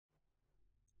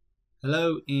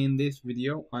Hello, in this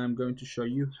video I am going to show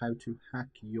you how to hack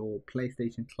your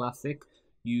PlayStation Classic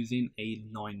using a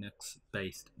Linux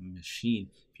based machine.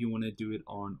 If you want to do it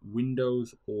on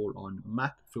Windows or on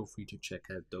Mac, feel free to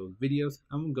check out those videos.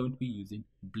 I'm going to be using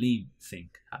BleemSync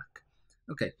hack.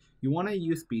 Okay, you want a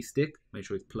USB stick, make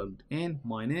sure it's plugged in,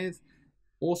 mine is.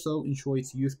 Also ensure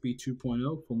it's USB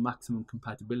 2.0 for maximum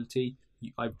compatibility.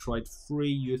 I've tried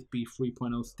 3 USB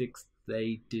 3.0 sticks,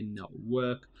 they did not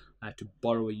work. I had to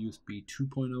borrow a USB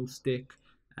 2.0 stick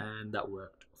and that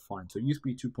worked fine. So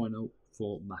USB 2.0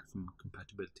 for maximum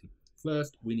compatibility.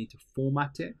 First, we need to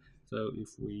format it. So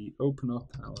if we open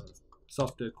up our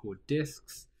software called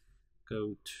disks,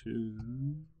 go to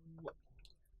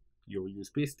your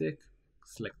USB stick,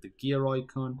 select the gear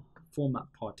icon,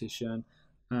 format partition,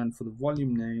 and for the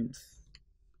volume name,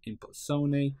 input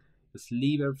Sony. Just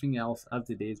leave everything else as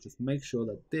it is. Just make sure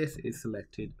that this is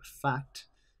selected FAT,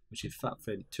 which is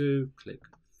FAT32. Click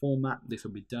format. This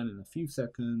will be done in a few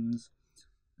seconds,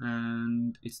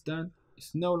 and it's done.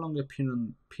 It's no longer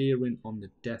appearing on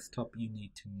the desktop. You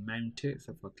need to mount it.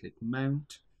 So if I click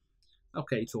mount,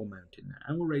 okay, it's all mounted now,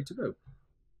 and we're ready to go.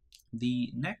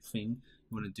 The next thing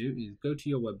you want to do is go to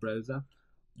your web browser,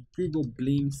 Google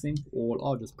BleemSync, or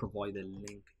I'll just provide a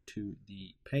link to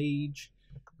the page.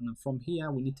 And then from here,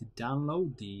 we need to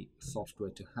download the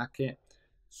software to hack it.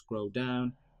 Scroll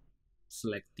down,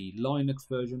 select the Linux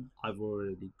version. I've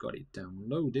already got it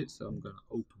downloaded, so I'm going to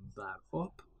open that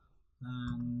up.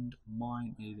 And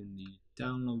mine is in the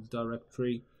downloads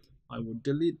directory. I will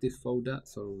delete this folder,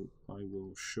 so I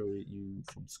will show it you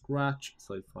from scratch.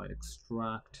 So if I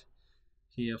extract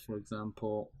here, for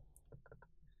example,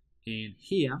 in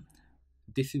here,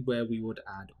 this is where we would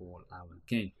add all our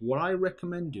games. What I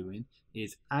recommend doing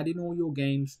is adding all your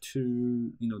games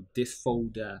to this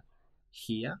folder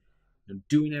here,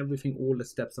 doing everything, all the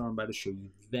steps I'm about to show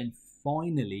you, then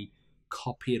finally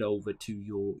copy it over to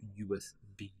your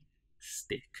USB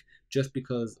stick. Just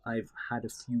because I've had a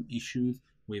few issues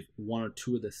with one or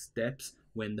two of the steps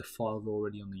when the file's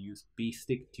already on the USB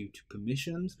stick due to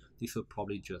permissions, this will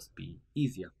probably just be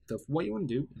easier. So what you want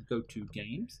to do is go to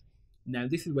games. Now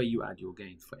this is where you add your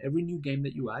games. For every new game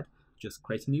that you add, just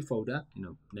create a new folder,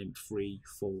 name it 3,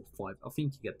 4, 5, I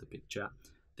think you get the picture.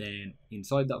 Then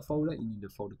inside that folder, you need a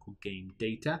folder called game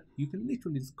data. You can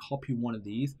literally just copy one of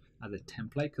these as a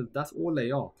template, because that's all they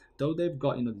are. Though they've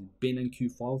got the bin and q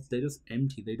files, they're just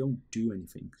empty, they don't do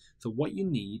anything. So what you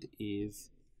need is,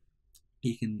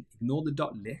 you can ignore the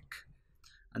 .lick,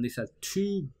 and this has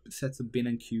 2 sets of bin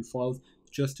and q files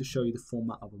just to show you the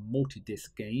format of a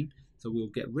multi-disc game. So we'll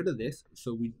get rid of this.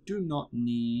 So we do not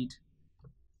need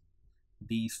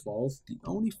these files. The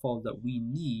only file that we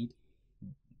need,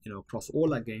 across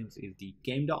all our games is the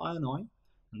game.ini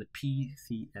and the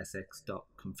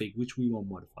pcsx.config, which we will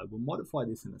modify. We'll modify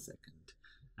this in a second.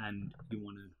 And you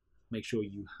want to make sure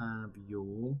you have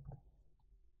your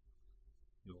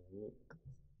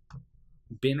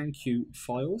bin and q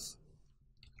files,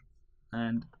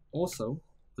 and also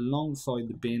alongside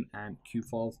the bin and q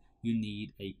files you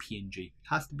need a PNG. It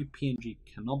has to be PNG,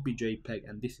 cannot be JPEG,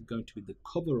 and this is going to be the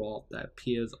cover art that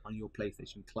appears on your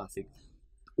PlayStation Classic.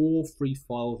 All 3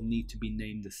 files need to be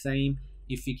named the same.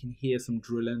 If you can hear some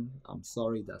drilling, I'm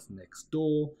sorry, that's next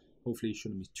door. Hopefully it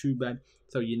shouldn't be too bad.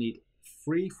 So you need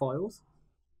 3 files,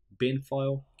 bin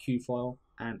file, Q file,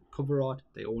 and cover art.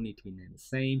 They all need to be named the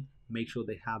same. Make sure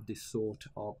they have this sort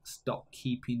of stock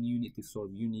keeping unit, this sort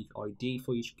of unique ID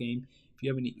for each game. If you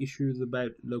have any issues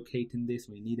about locating this,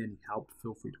 or you need any help,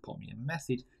 feel free to pop me a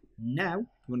message. Now, you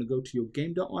want to go to your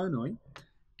game.ini,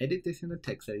 edit this in a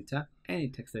text editor, any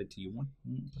text editor you want.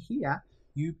 Here,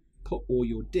 you put all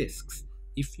your discs.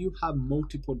 If you have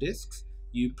multiple discs,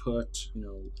 you put,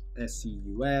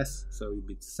 SCUS, so it'll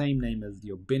be the same name as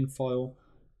your bin file,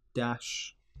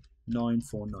 dash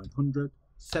 94900,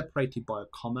 separated by a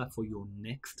comma for your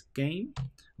next game,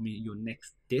 your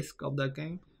next disc of that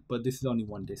game, but this is only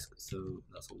one disc, so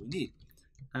that's all we need.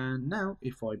 And now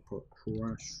if I put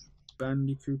Crash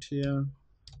Bandicoot here,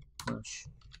 Crash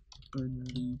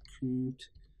Bandicoot,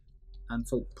 and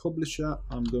for publisher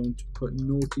I'm going to put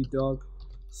Naughty Dog.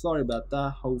 Sorry about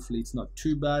that, hopefully it's not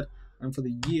too bad. And for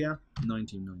the year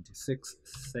 1996,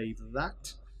 save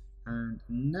that. And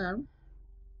now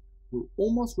we're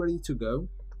almost ready to go.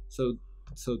 So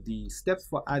the steps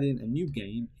for adding a new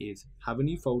game is have a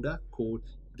new folder called,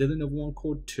 there's another one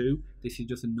called 2. This is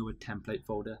just another template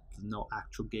folder. There's no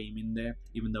actual game in there,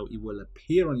 even though it will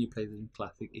appear on your PlayStation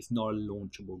Classic. It's not a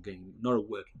launchable game, not a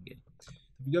working game.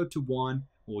 If you go to 1,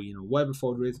 or whatever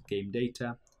folder is, game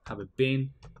data, have a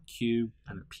bin, Q,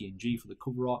 and a PNG for the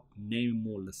cover art, name them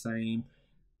all the same.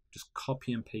 just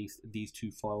copy and paste these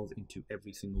two files into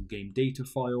every single game data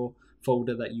file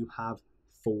folder that you have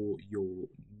for your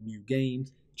new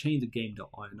games. Change the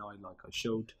game.ini like I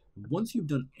showed. Once you've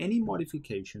done any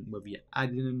modification, whether you're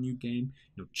adding a new game,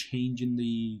 changing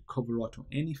the cover art or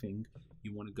anything,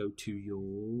 you want to go to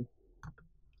your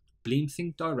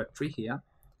BleemSync directory here.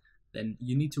 Then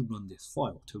you need to run this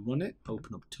file. To run it,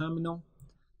 open up terminal,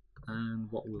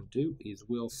 and what we'll do is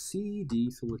we'll cd,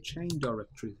 so we'll change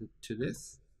directory to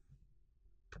this,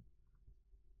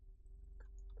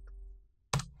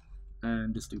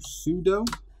 and just do sudo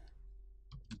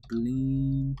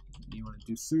bleem. You want to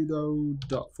do sudo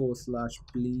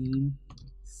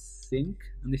 ./bleemsync,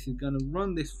 and this is going to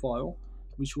run this file,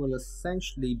 which will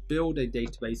essentially build a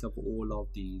database of all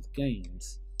of these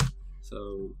games.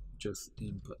 So just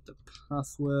input the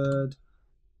password.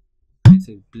 It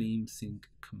says BleemSync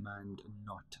command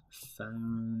not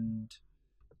found.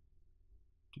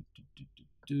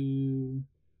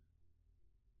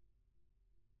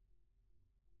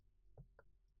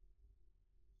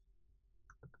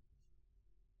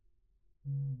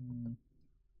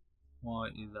 Why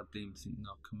is that BleemSync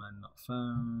command not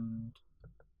found?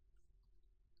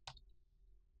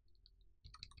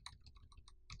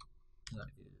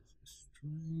 That is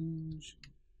strange.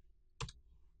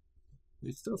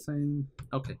 It's still saying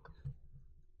okay.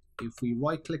 If we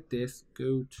right click this,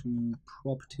 go to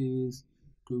properties,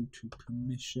 go to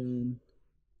permission,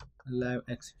 allow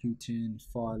executing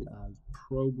file as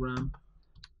program.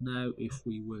 Now if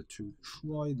we were to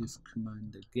try this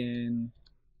command again,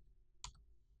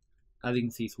 as you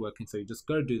can see it's working, so you just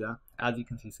got to do that. As you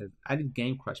can see it says added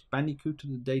game Crash Bandicoot to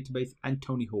the database and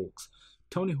Tony Hawk's.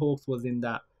 Tony Hawk's was in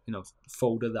that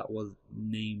folder that was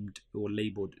named or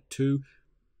labeled 2.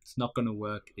 It's not going to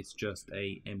work. It's just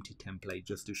a empty template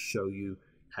just to show you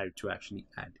how to actually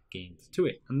add games to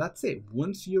it. And that's it.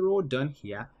 Once you're all done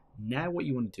here, now what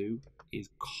you want to do is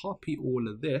copy all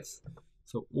of this.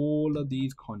 So all of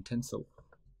these contents,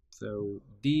 so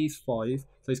these 5,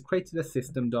 so it's created a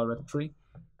system directory,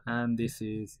 and this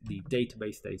is the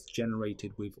database that is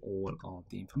generated with all of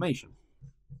the information.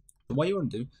 So what you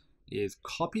want to do is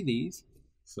copy these.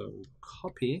 So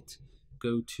copy it,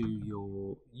 go to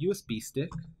your USB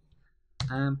stick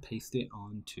and paste it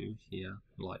onto here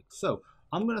like so.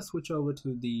 I'm going to switch over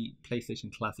to the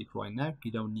PlayStation Classic right now.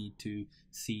 You don't need to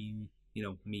see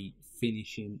me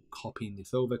finishing copying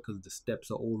this over because the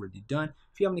steps are already done.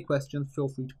 If you have any questions, feel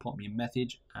free to pop me a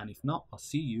message, and if not, I'll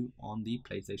see you on the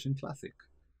PlayStation Classic.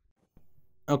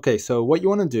 Okay, so what you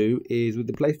want to do is with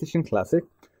the PlayStation Classic,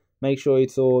 make sure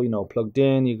it's all plugged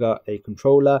in. You got a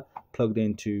controller plugged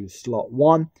into slot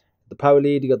 1, the power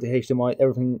lead, you got the HDMI,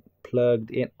 everything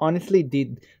plugged in. Honestly,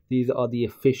 these are the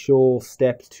official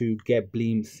steps to get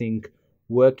BleemSync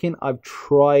working. I've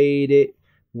tried it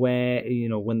where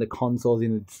when the console's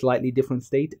in a slightly different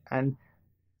state, and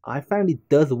I found it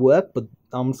does work, but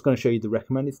I'm just going to show you the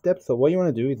recommended steps. So what you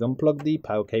want to do is unplug the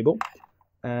power cable,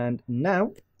 and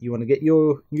now you want to get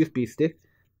your USB stick.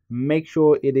 Make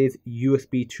sure it is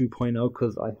USB 2.0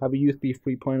 because I have a USB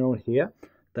 3.0 here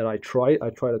that I tried. I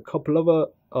tried a couple of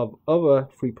other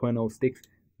 3.0 sticks.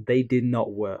 They did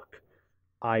not work.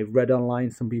 I read online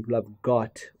some people have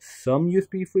got some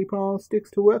USB 3.0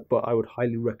 sticks to work, but I would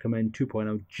highly recommend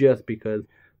 2.0 just because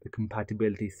the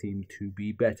compatibility seemed to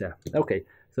be better. Okay,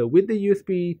 so with the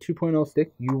USB 2.0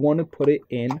 stick, you want to put it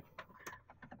in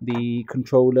the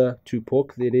controller 2 port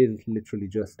because it is literally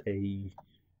just a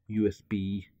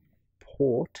USB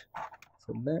port.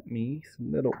 So it's a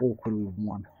little awkward with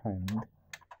one hand.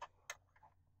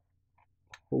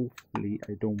 Hopefully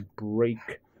I don't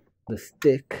break the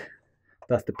stick.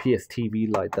 That's the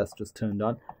PSTV light that's just turned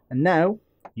on. And now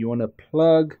you want to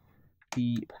plug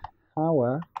the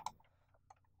power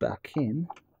back in.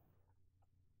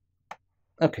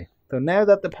 Okay, so now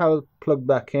that the power plugged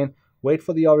back in, wait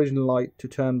for the orange light to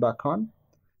turn back on.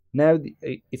 Now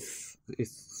it's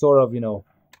sort of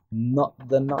not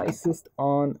the nicest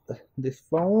on this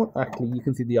phone. Actually, you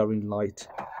can see the orange light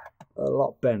a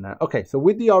lot better now. Okay, so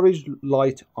with the orange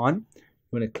light on,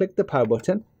 you're going to click the power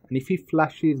button, and if it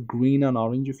flashes green and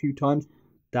orange a few times,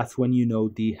 that's when you know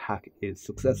the hack is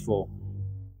successful.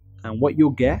 And what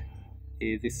you'll get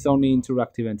is this Sony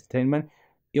Interactive Entertainment.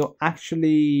 You'll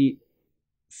actually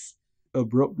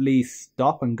abruptly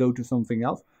stop and go to something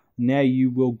else. Now you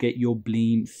will get your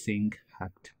BleemSync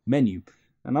hacked menu,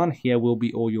 and on here will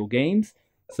be all your games.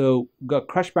 So got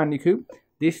Crash Bandicoot.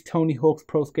 This Tony Hawk's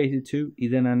Pro Skater 2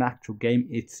 isn't an actual game.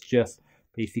 It's just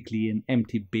basically an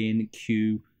empty bin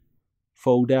queue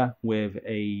folder with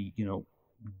a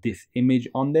this image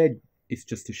on there. It's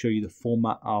just to show you the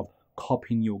format of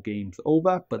copying your games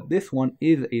over, but this one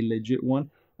is a legit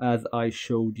one, as I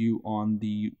showed you on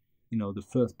the the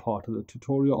first part of the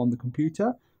tutorial on the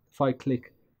computer. If I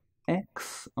click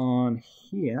X on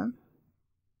here,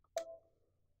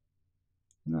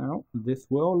 now this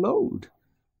will load.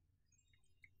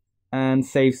 And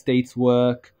save states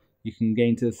work. You can get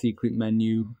into the secret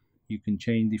menu. You can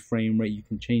change the frame rate. You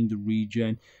can change the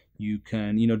region. You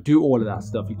can, do all of that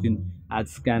stuff. You can add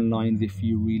scan lines if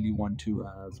you really want to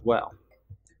as well.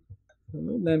 So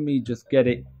let me just get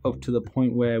it up to the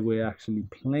point where we're actually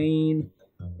playing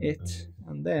it,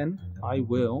 and then I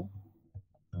will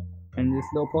end this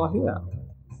little part here.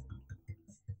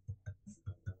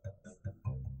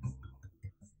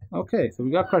 Okay, so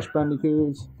we got Crash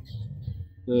Bandicoot.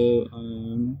 So,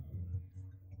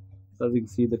 as you can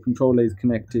see, the controller is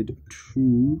connected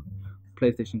to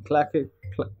PlayStation Classic.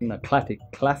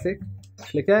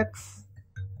 Click X,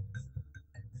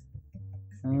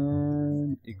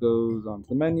 and it goes onto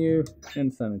the menu.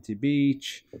 Insanity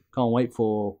Beach. Can't wait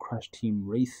for Crash Team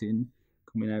Racing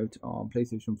coming out on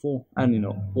PlayStation 4 and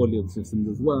all the other systems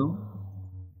as well.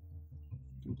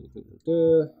 I'm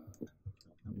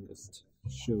just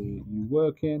show you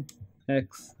working.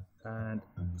 X and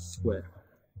square.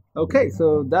 Okay,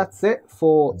 so that's it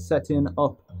for setting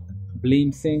up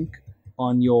BleemSync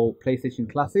on your PlayStation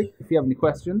Classic. If you have any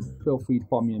questions, feel free to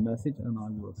pop me a message and I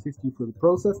will assist you through the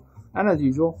process. And as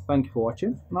usual, thank you for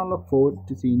watching, and I look forward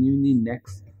to seeing you in the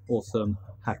next awesome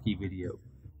hacky video.